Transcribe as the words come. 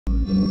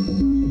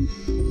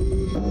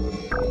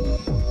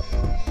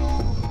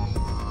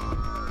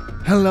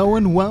Hello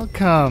and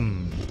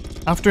welcome!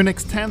 After an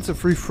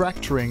extensive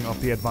refactoring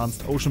of the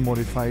advanced ocean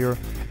modifier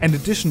and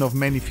addition of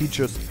many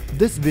features,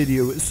 this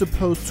video is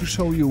supposed to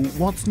show you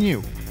what's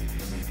new.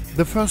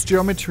 The first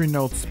geometry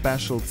node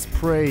special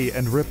spray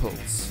and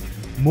ripples,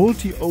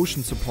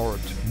 multi-ocean support,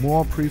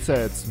 more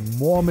presets,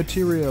 more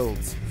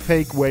materials,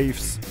 fake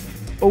waves,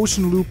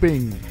 ocean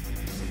looping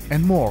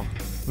and more.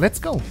 Let's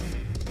go!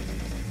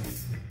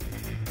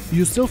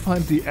 You still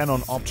find the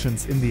add-on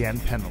options in the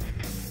end panel.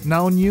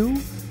 Now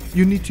new,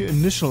 you need to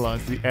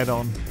initialize the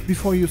add-on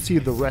before you see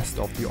the rest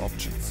of the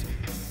options.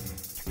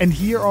 And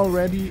here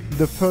already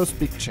the first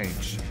big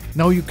change.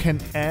 Now you can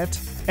add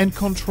and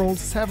control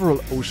several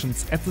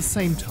oceans at the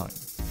same time.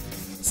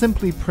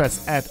 Simply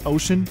press Add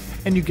Ocean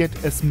and you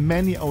get as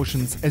many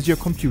oceans as your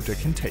computer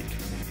can take.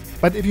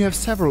 But if you have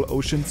several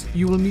oceans,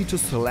 you will need to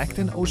select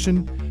an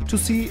ocean to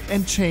see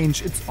and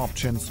change its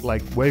options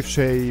like wave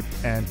shape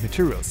and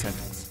material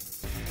settings.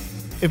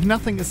 If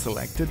nothing is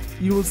selected,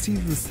 you will see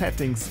the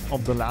settings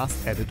of the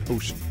last added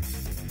ocean.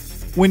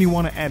 When you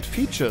want to add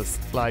features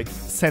like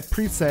set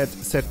preset,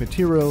 set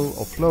material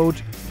or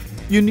float,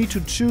 you need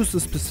to choose a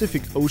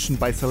specific ocean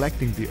by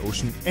selecting the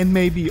ocean and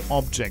maybe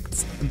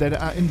objects that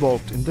are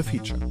involved in the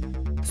feature.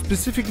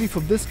 Specifically for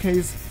this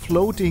case,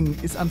 floating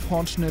is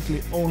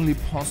unfortunately only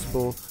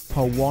possible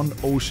for one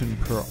ocean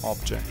per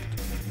object.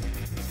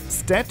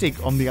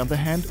 Static, on the other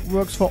hand,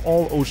 works for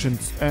all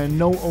oceans and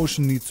no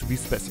ocean needs to be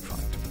specified.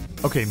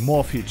 Okay,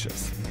 more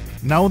features.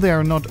 Now there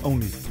are not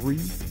only 3,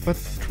 but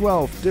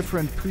 12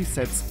 different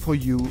presets for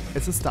you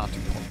as a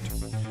starting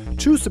point.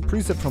 Choose a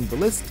preset from the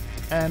list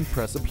and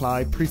press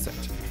Apply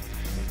Preset.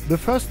 The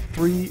first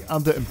 3 are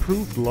the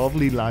improved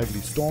Lovely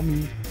Lively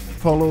Stormy,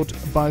 followed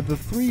by the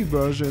 3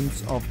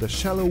 versions of the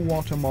Shallow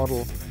Water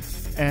model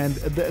and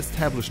the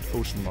Established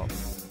Ocean model.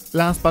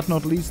 Last but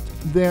not least,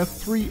 there are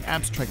 3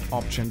 abstract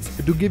options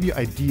to give you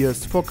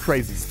ideas for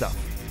crazy stuff.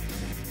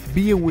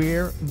 Be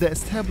aware, the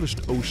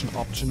Established Ocean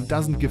option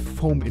doesn't give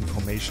foam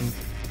information,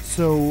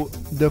 so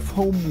the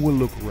foam will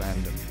look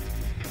random.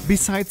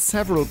 Besides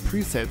several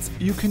presets,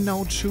 you can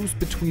now choose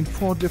between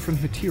 4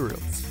 different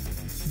materials.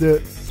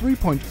 The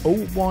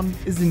 3.0 one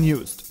is the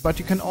newest, but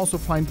you can also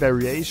find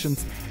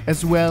variations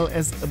as well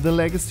as the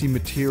legacy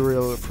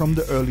material from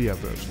the earlier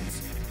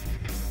versions.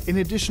 In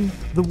addition,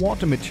 the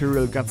water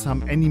material got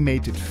some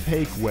animated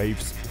fake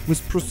waves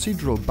with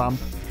procedural bump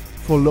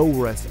for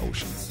low-res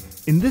oceans.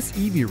 In this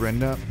Eevee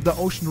render, the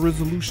ocean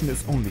resolution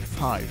is only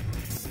 5.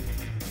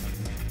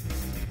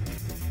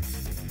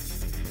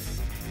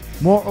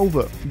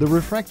 Moreover, the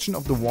refraction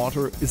of the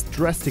water is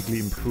drastically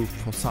improved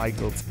for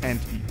cycles and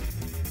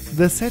Eevee.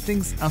 The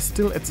settings are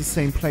still at the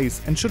same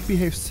place and should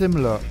behave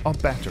similar or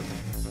better.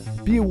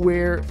 Be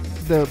aware,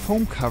 the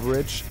foam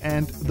coverage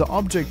and the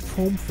object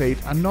foam fade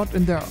are not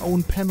in their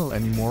own panel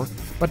anymore,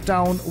 but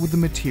down with the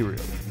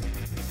material.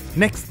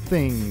 Next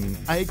thing,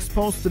 I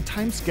exposed the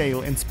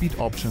timescale and speed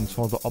options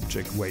for the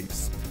object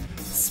waves.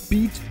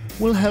 Speed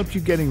will help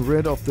you getting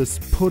rid of this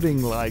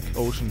pudding-like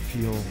ocean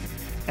feel,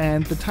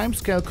 and the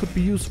timescale could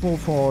be useful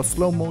for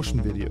slow motion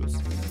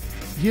videos.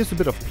 Here's a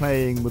bit of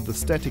playing with the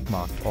static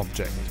marked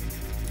object.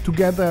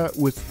 Together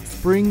with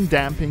spring,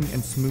 damping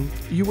and smooth,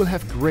 you will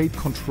have great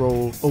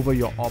control over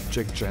your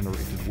object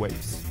generated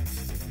waves.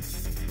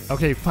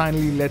 Okay,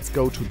 finally let's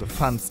go to the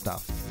fun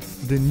stuff.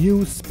 The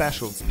new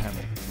specials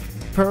panel.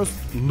 First,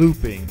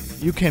 looping.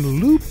 You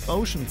can loop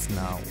oceans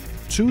now.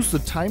 Choose the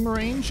time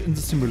range in the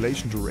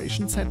simulation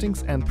duration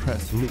settings and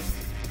press loop.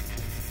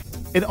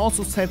 It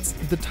also sets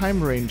the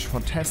time range for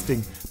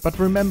testing, but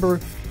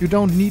remember, you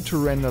don't need to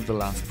render the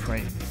last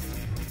frame.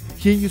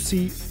 Here you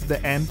see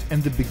the end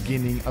and the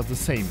beginning are the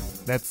same.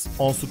 That's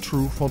also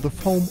true for the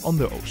foam on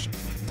the ocean.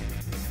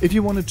 If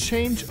you want to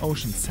change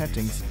ocean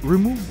settings,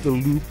 remove the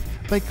loop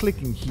by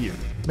clicking here.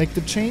 Make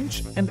the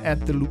change and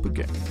add the loop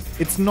again.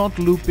 It's not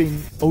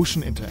looping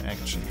ocean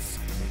interactions.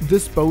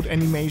 This boat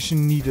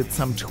animation needed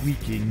some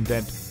tweaking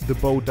that the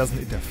boat doesn't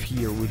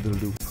interfere with the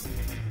loop.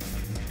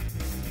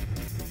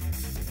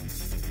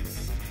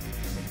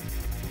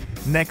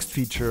 Next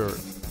feature,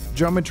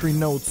 geometry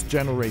nodes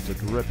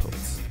generated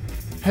ripples.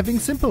 Having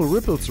simple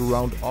ripples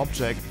around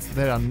objects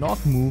that are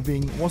not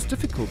moving was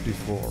difficult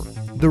before.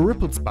 The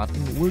ripples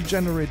button will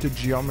generate a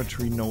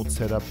geometry node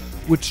setup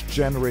which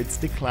generates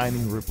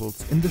declining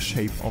ripples in the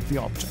shape of the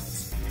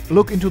objects.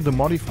 Look into the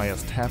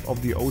modifiers tab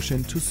of the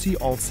ocean to see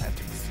all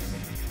settings.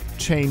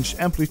 Change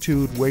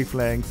amplitude,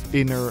 wavelength,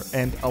 inner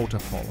and outer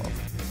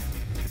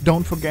falloff.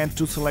 Don't forget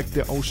to select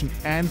the ocean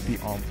and the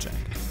object,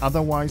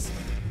 otherwise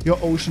your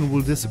ocean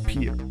will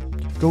disappear.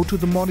 Go to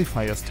the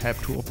modifiers tab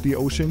of the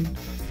ocean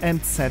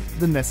and set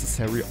the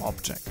necessary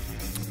object.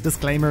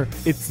 Disclaimer,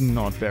 it's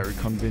not very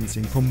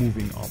convincing for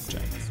moving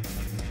objects.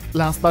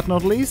 Last but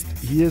not least,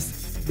 here's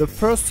the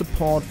first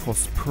support for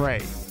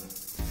spray.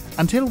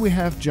 Until we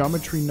have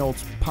geometry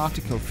nodes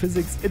particle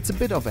physics, it's a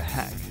bit of a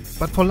hack,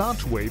 but for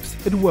large waves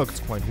it works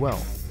quite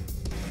well.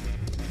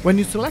 When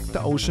you select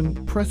the ocean,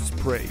 press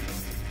spray.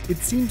 It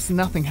seems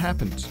nothing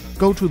happened.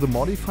 Go to the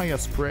modifier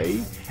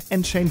spray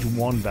and change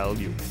one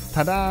value.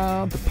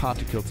 Tada! The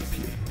particles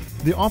appear.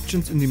 The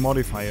options in the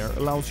modifier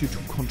allows you to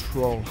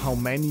control how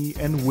many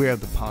and where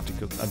the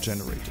particles are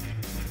generated.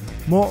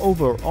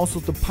 Moreover, also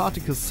the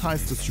particle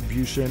size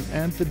distribution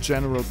and the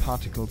general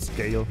particle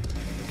scale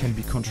can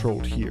be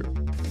controlled here.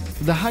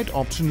 The height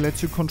option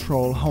lets you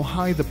control how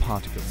high the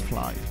particles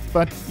fly,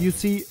 but you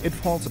see it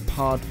falls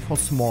apart for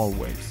small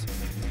waves.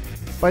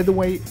 By the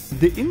way,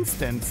 the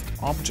instanced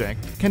object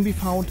can be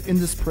found in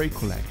the spray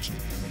collection.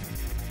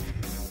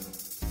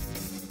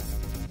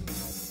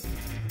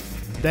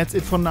 That's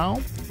it for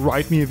now.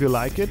 Write me if you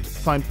like it,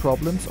 find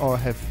problems or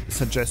have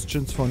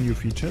suggestions for new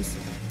features.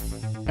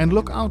 And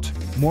look out,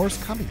 more is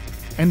coming.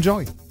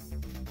 Enjoy!